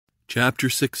Chapter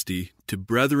 60, to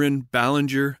Brethren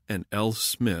Ballenger and L.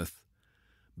 Smith,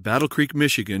 Battle Creek,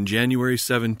 Michigan, January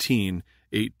 17,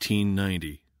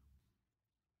 1890.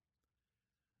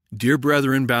 Dear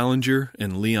Brethren Ballenger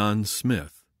and Leon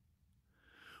Smith,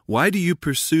 why do you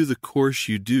pursue the course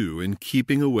you do in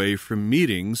keeping away from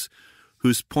meetings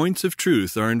whose points of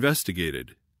truth are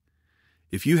investigated?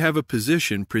 If you have a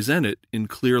position, present it in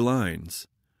clear lines.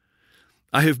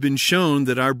 I have been shown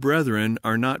that our brethren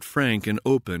are not frank and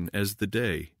open as the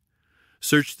day.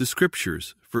 Search the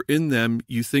Scriptures, for in them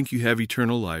you think you have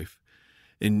eternal life,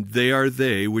 and they are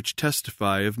they which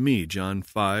testify of me. John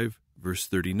 5, verse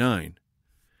 39.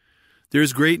 There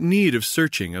is great need of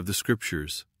searching of the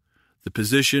Scriptures. The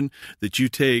position that you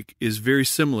take is very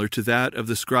similar to that of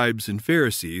the scribes and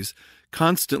Pharisees,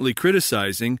 constantly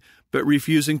criticizing but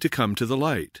refusing to come to the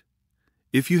light.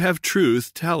 If you have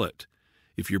truth, tell it.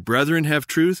 If your brethren have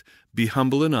truth, be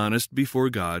humble and honest before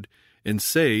God, and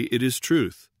say it is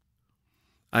truth.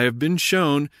 I have been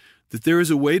shown that there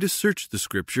is a way to search the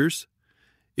Scriptures.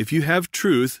 If you have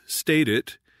truth, state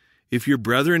it. If your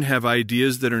brethren have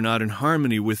ideas that are not in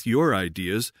harmony with your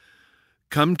ideas,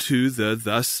 come to the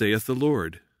 "Thus saith the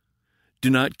Lord." Do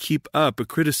not keep up a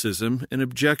criticism and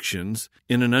objections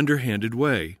in an underhanded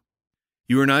way.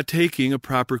 You are not taking a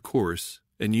proper course,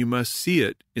 and you must see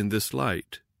it in this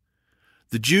light.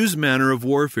 The Jews' manner of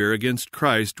warfare against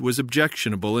Christ was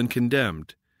objectionable and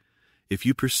condemned. If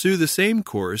you pursue the same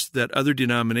course that other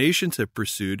denominations have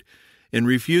pursued, in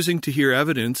refusing to hear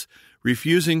evidence,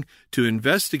 refusing to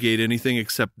investigate anything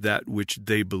except that which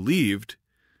they believed,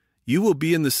 you will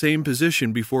be in the same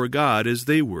position before God as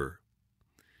they were.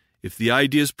 If the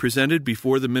ideas presented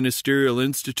before the Ministerial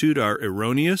Institute are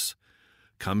erroneous,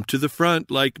 come to the front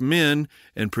like men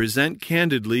and present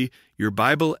candidly your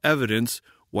Bible evidence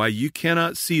why you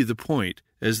cannot see the point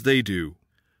as they do.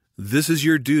 This is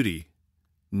your duty.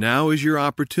 Now is your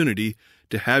opportunity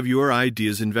to have your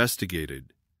ideas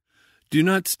investigated. Do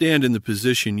not stand in the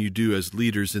position you do as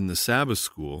leaders in the Sabbath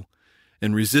school,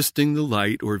 and resisting the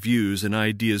light or views and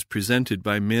ideas presented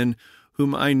by men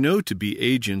whom I know to be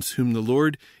agents whom the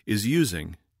Lord is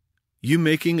using. You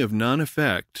making of none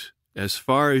effect, as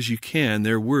far as you can,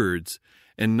 their words,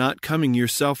 and not coming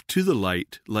yourself to the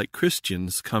light like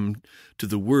Christians come to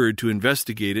the Word to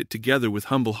investigate it together with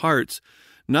humble hearts,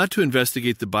 not to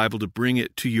investigate the Bible to bring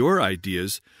it to your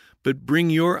ideas, but bring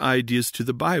your ideas to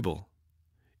the Bible.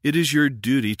 It is your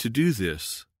duty to do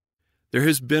this. There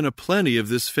has been a plenty of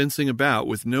this fencing about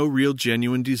with no real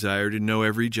genuine desire to know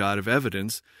every jot of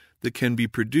evidence that can be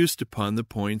produced upon the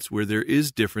points where there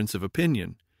is difference of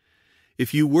opinion.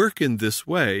 If you work in this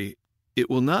way, it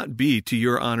will not be to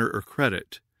your honor or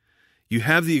credit. You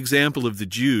have the example of the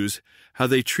Jews, how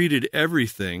they treated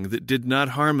everything that did not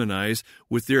harmonize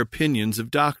with their opinions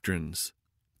of doctrines.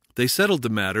 They settled the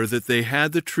matter that they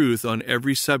had the truth on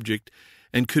every subject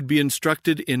and could be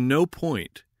instructed in no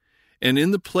point. And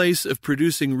in the place of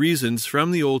producing reasons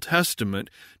from the Old Testament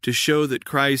to show that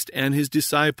Christ and his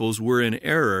disciples were in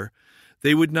error,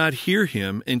 they would not hear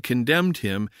him and condemned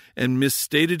him and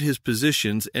misstated his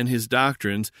positions and his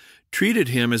doctrines, treated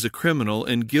him as a criminal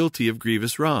and guilty of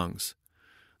grievous wrongs.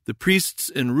 The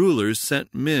priests and rulers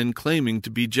sent men claiming to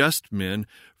be just men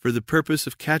for the purpose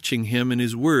of catching him in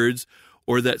his words,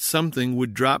 or that something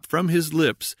would drop from his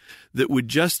lips that would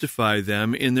justify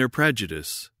them in their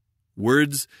prejudice.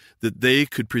 Words that they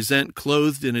could present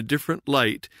clothed in a different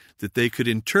light, that they could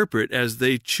interpret as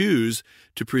they choose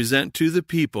to present to the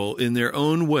people in their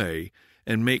own way,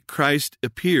 and make Christ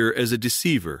appear as a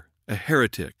deceiver, a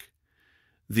heretic.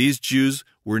 These Jews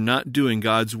were not doing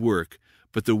God's work,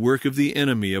 but the work of the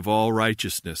enemy of all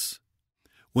righteousness.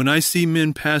 When I see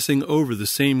men passing over the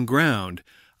same ground,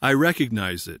 I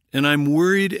recognize it, and I'm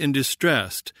worried and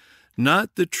distressed.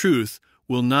 Not that truth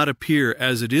will not appear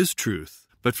as it is truth,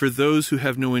 but for those who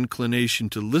have no inclination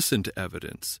to listen to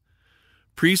evidence.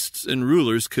 Priests and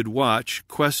rulers could watch,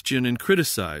 question, and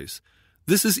criticize.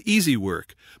 This is easy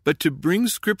work, but to bring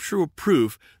scriptural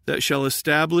proof that shall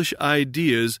establish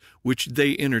ideas which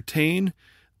they entertain,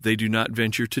 they do not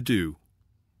venture to do.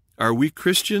 Are we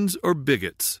Christians or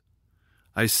bigots?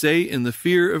 I say, in the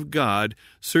fear of God,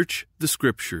 search the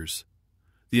Scriptures.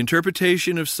 The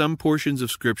interpretation of some portions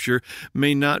of Scripture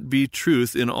may not be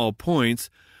truth in all points,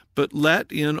 but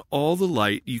let in all the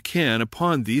light you can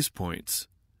upon these points.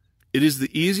 It is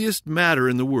the easiest matter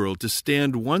in the world to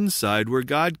stand one side where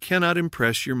God cannot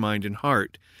impress your mind and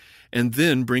heart, and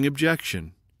then bring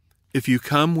objection. If you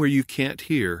come where you can't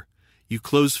hear, you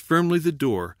close firmly the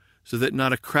door so that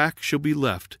not a crack shall be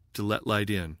left to let light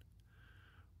in.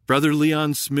 Brother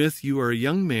Leon Smith, you are a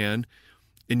young man,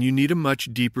 and you need a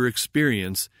much deeper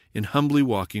experience in humbly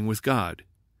walking with God.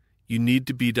 You need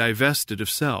to be divested of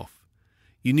self.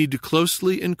 You need to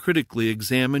closely and critically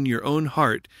examine your own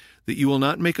heart that you will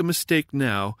not make a mistake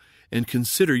now and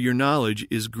consider your knowledge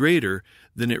is greater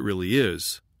than it really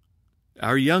is.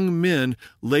 Our young men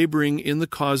laboring in the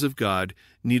cause of God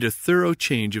need a thorough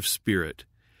change of spirit,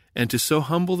 and to so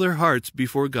humble their hearts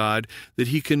before God that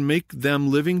He can make them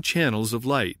living channels of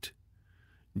light.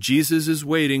 Jesus is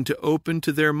waiting to open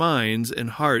to their minds and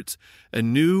hearts a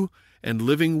new and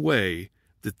living way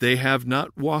that they have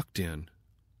not walked in.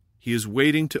 He is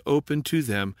waiting to open to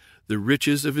them the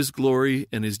riches of His glory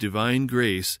and His divine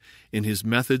grace in His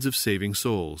methods of saving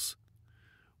souls.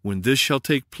 When this shall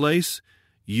take place,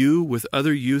 you, with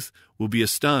other youth, will be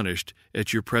astonished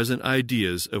at your present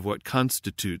ideas of what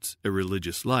constitutes a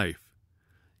religious life.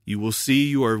 You will see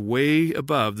you are way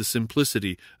above the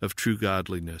simplicity of true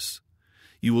godliness.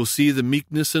 You will see the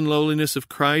meekness and lowliness of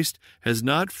Christ has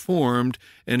not formed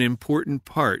an important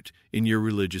part in your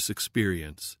religious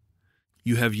experience.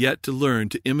 You have yet to learn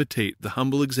to imitate the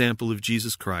humble example of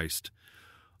Jesus Christ.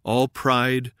 All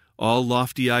pride, all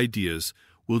lofty ideas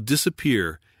will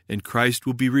disappear, and Christ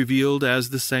will be revealed as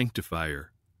the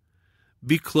sanctifier.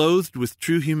 Be clothed with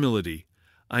true humility.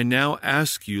 I now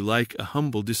ask you like a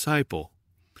humble disciple.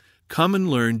 Come and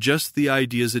learn just the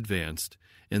ideas advanced,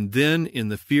 and then, in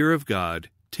the fear of God,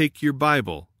 take your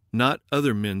Bible, not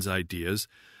other men's ideas,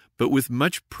 but with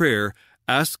much prayer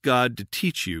ask God to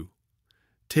teach you.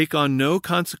 Take on no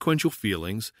consequential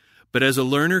feelings, but as a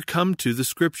learner come to the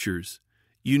Scriptures.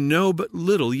 You know but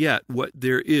little yet what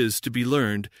there is to be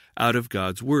learned out of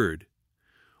God's Word.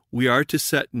 We are to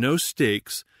set no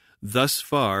stakes. Thus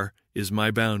far is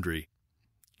my boundary.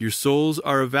 Your souls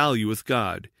are of value with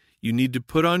God. You need to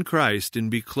put on Christ and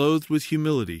be clothed with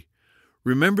humility.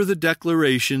 Remember the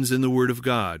declarations in the Word of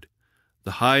God.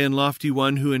 The high and lofty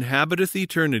one who inhabiteth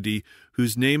eternity,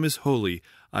 whose name is holy,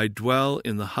 I dwell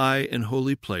in the high and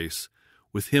holy place,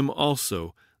 with him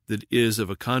also that is of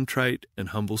a contrite and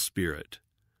humble spirit.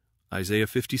 Isaiah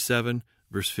 57,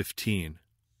 verse 15.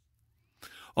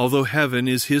 Although heaven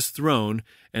is his throne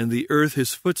and the earth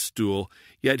his footstool,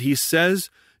 yet he says,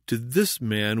 to this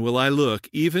man will I look,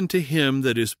 even to him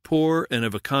that is poor and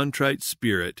of a contrite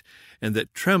spirit, and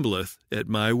that trembleth at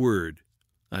my word.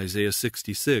 Isaiah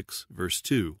 66, verse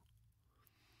 2.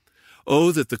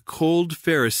 Oh, that the cold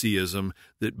Phariseeism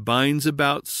that binds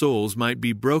about souls might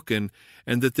be broken,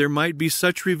 and that there might be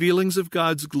such revealings of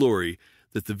God's glory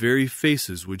that the very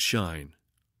faces would shine.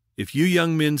 If you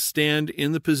young men stand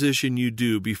in the position you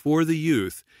do before the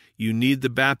youth, you need the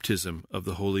baptism of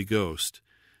the Holy Ghost.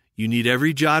 You need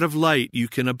every jot of light you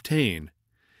can obtain.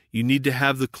 You need to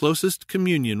have the closest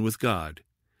communion with God.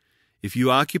 If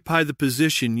you occupy the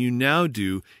position you now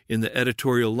do in the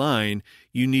editorial line,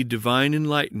 you need divine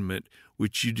enlightenment,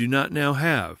 which you do not now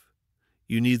have.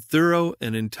 You need thorough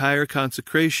and entire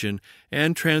consecration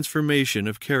and transformation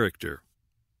of character.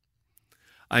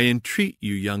 I entreat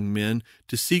you, young men,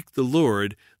 to seek the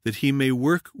Lord, that he may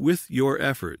work with your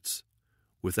efforts.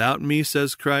 Without me,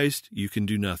 says Christ, you can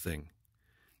do nothing.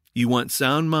 You want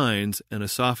sound minds and a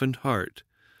softened heart.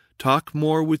 Talk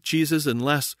more with Jesus and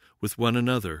less with one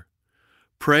another.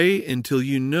 Pray until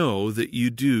you know that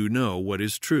you do know what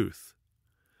is truth.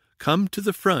 Come to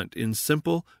the front in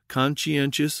simple,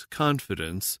 conscientious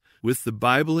confidence with the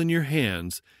Bible in your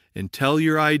hands and tell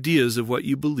your ideas of what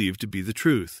you believe to be the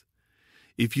truth.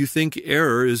 If you think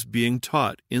error is being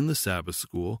taught in the Sabbath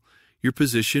school, your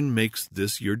position makes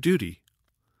this your duty.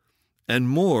 And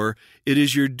more, it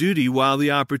is your duty while the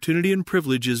opportunity and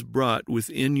privilege is brought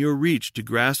within your reach to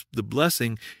grasp the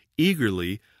blessing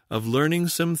eagerly of learning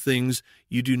some things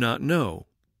you do not know.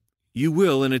 You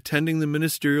will, in attending the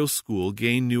ministerial school,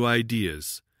 gain new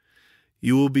ideas.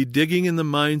 You will be digging in the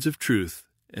mines of truth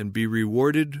and be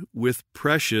rewarded with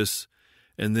precious,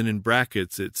 and then in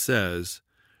brackets it says,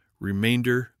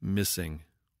 remainder missing.